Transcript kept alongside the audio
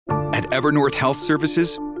At Evernorth Health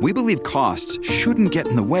Services, we believe costs shouldn't get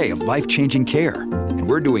in the way of life-changing care, and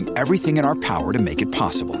we're doing everything in our power to make it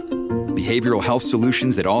possible. Behavioral health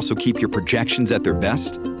solutions that also keep your projections at their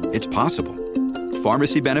best? It's possible.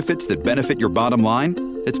 Pharmacy benefits that benefit your bottom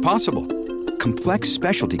line? It's possible. Complex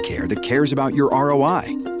specialty care that cares about your ROI?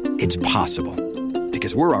 It's possible.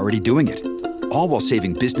 Because we're already doing it. All while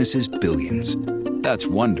saving businesses billions. That's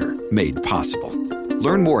Wonder made possible.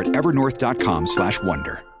 Learn more at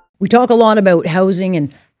evernorth.com/wonder. We talk a lot about housing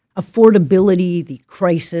and affordability, the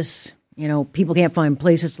crisis. People can't find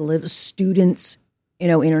places to live. Students,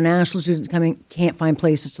 international students coming, can't find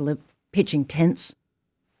places to live, pitching tents,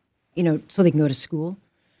 so they can go to school.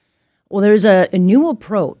 Well, there's a new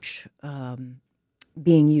approach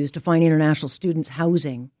being used to find international students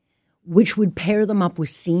housing, which would pair them up with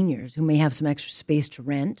seniors who may have some extra space to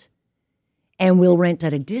rent and will rent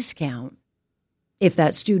at a discount if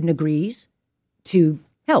that student agrees to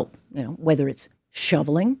help, whether it's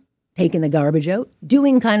shoveling, taking the garbage out,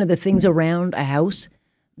 doing kind of the things around a house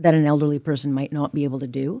that an elderly person might not be able to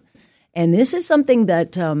do. And this is something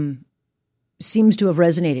that seems to have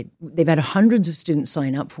resonated. They've had hundreds of students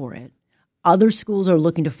sign up for it. Other schools are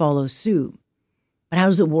looking to follow suit. But how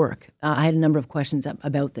does it work? I had a number of questions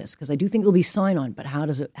about this because I do think there'll be sign-on, but how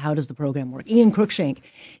does the program work? Ian Cruikshank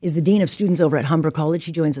is the Dean of Students over at Humber College.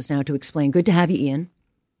 He joins us now to explain. Good to have you, Ian.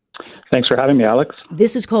 Thanks for having me, Alex.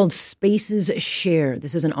 This is called Spaces Share.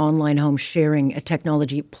 This is an online home sharing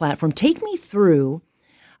technology platform. Take me through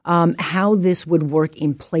how this would work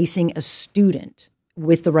in placing a student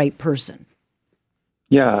with the right person.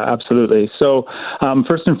 Yeah, absolutely. So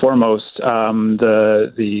first and foremost,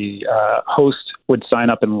 the host would sign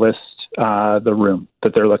up and list the room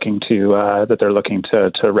that they're looking to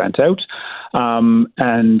rent out,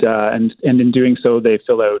 and in doing so, they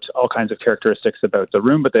fill out all kinds of characteristics about the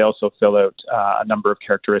room, but they also fill out a number of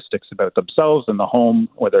characteristics about themselves and the home,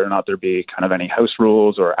 whether or not there be kind of any house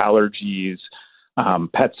rules or allergies,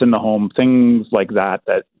 pets in the home, things like that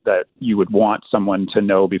you would want someone to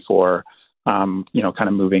know before. Kind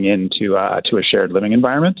of moving into to a shared living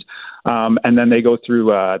environment, and then they go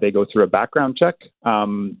through a background check,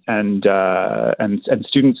 and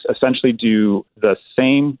students essentially do the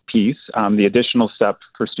same piece. The additional step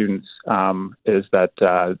for students is that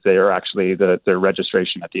they are actually their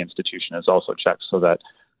registration at the institution is also checked, so that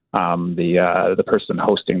the person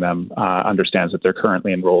hosting them understands that they're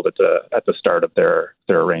currently enrolled at the start of their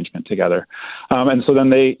arrangement together, and so then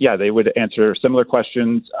they would answer similar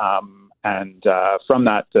questions. And from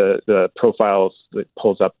that, the profiles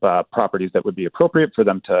pulls up properties that would be appropriate for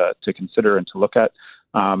them to consider and to look at.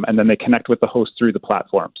 And then they connect with the host through the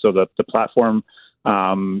platform. So the platform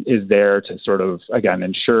is there to sort of, again,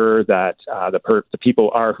 ensure that the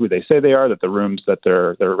people are who they say they are, that the rooms that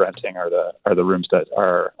they're renting are the rooms that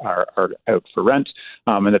are out for rent,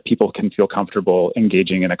 and that people can feel comfortable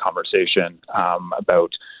engaging in a conversation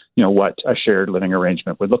about what a shared living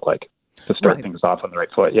arrangement would look like to start things off on the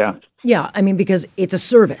right foot. Yeah. Yeah. I mean, because it's a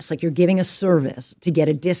service, like you're giving a service to get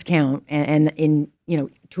a discount and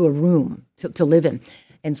to a room to live in.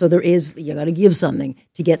 And so you got to give something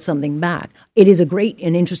to get something back. It is a great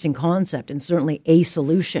and interesting concept and certainly a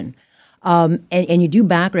solution. And you do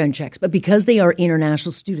background checks, but because they are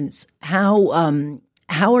international students, how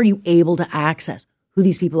are you able to access who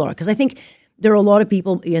these people are? Because I think there are a lot of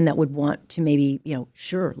people in that would want to maybe,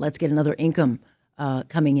 sure, let's get another income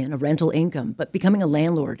coming in, a rental income. But becoming a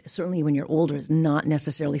landlord, certainly when you're older, is not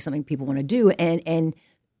necessarily something people want to do. And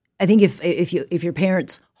I think if your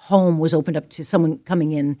parents' home was opened up to someone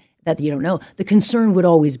coming in that you don't know, the concern would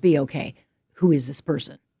always be, okay, who is this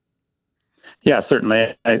person? Yeah,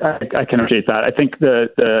 certainly. I can appreciate that. I think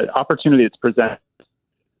the opportunity that's presented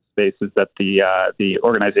space is that the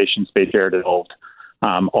organization Space Shared evolved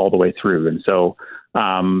all the way through. And so,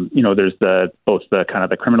 there's both the kind of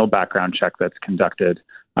the criminal background check that's conducted.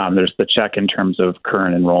 There's the check in terms of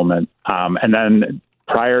current enrollment. And then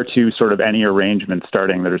prior to sort of any arrangement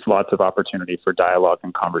starting, there's lots of opportunity for dialogue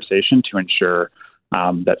and conversation to ensure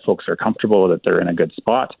that folks are comfortable, that they're in a good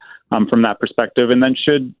spot from that perspective. And then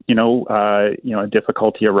should, a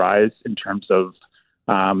difficulty arise in terms of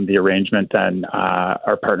the arrangement, then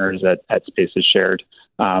our partners at Spaces Shared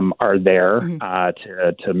are there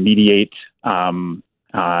to mediate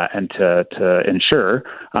and to ensure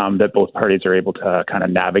that both parties are able to kind of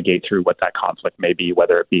navigate through what that conflict may be,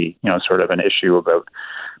 whether it be, sort of an issue about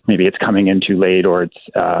maybe it's coming in too late or it's,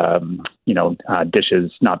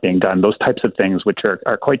 dishes not being done, those types of things, which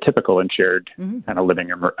are quite typical in shared kind of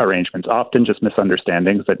living arrangements, often just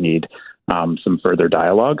misunderstandings that need some further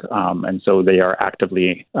dialogue. And so they are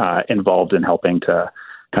actively involved in helping to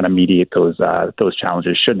kind of mediate those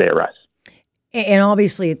challenges should they arise. And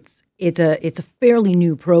obviously, it's a fairly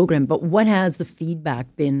new program. But what has the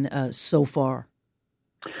feedback been so far?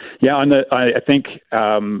 Yeah, I think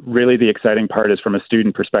really the exciting part is from a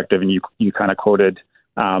student perspective, and you kind of quoted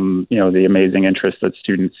the amazing interest that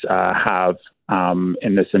students have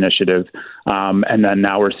in this initiative, and then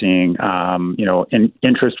now we're seeing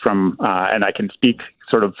interest from and I can speak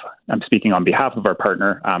I'm speaking on behalf of our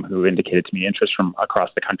partner who indicated to me interest from across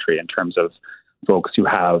the country in terms of folks who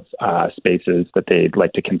have spaces that they'd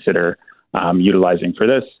like to consider utilizing for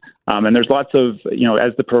this. And there's lots of,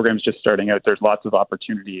 as the program's just starting out, there's lots of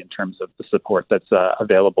opportunity in terms of the support that's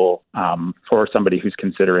available for somebody who's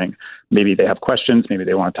considering. Maybe they have questions, maybe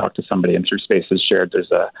they want to talk to somebody, and through Spaces Shared,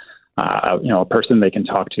 there's a person they can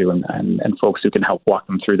talk to and folks who can help walk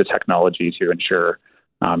them through the technology to ensure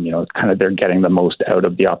kind of they're getting the most out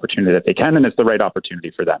of the opportunity that they can, and it's the right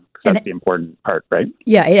opportunity for them. That's the important part, right?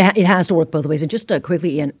 Yeah, it has to work both ways. And just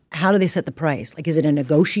quickly, Ian, how do they set the price? Like, is it a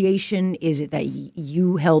negotiation? Is it that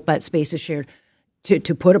you help at Spaces Shared to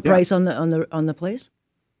put a price on the place?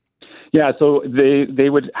 Yeah, so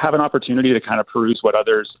they would have an opportunity to kind of peruse what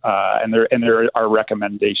others and there are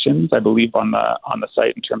recommendations, I believe, on the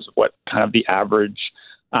site in terms of what kind of the average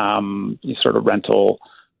sort of rental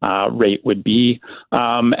rate would be,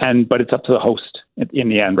 but it's up to the host in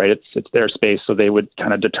the end, right? It's their space, so they would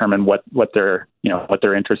kind of determine what they're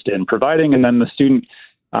interested in providing, and then the student,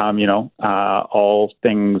 all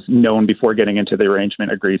things known before getting into the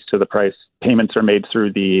arrangement, agrees to the price. Payments are made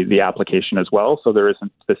through the application as well, so there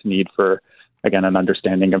isn't this need for, again, an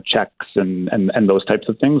understanding of checks and those types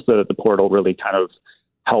of things. The portal really kind of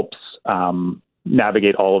helps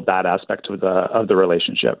navigate all of that aspect of the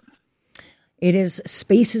relationship. It is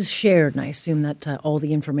Spaces Shared, and I assume that all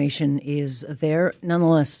the information is there.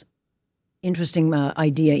 Nonetheless, interesting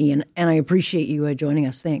idea, Ian, and I appreciate you joining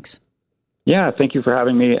us. Thanks. Yeah, thank you for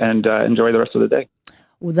having me, and enjoy the rest of the day.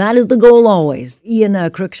 Well, that is the goal always. Ian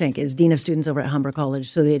Cruikshank is Dean of Students over at Humber College,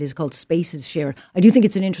 so it is called Spaces Shared. I do think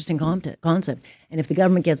it's an interesting concept, and if the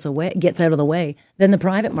government gets out of the way, then the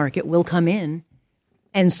private market will come in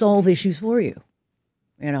and solve issues for you.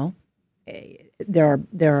 There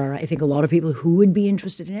are, I think, a lot of people who would be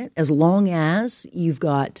interested in it, as long as you've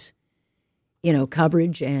got,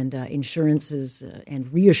 coverage and insurances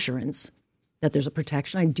and reassurance that there's a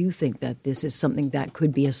protection. I do think that this is something that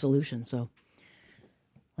could be a solution. So,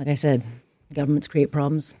 like I said, governments create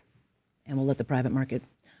problems, and we'll let the private market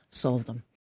solve them.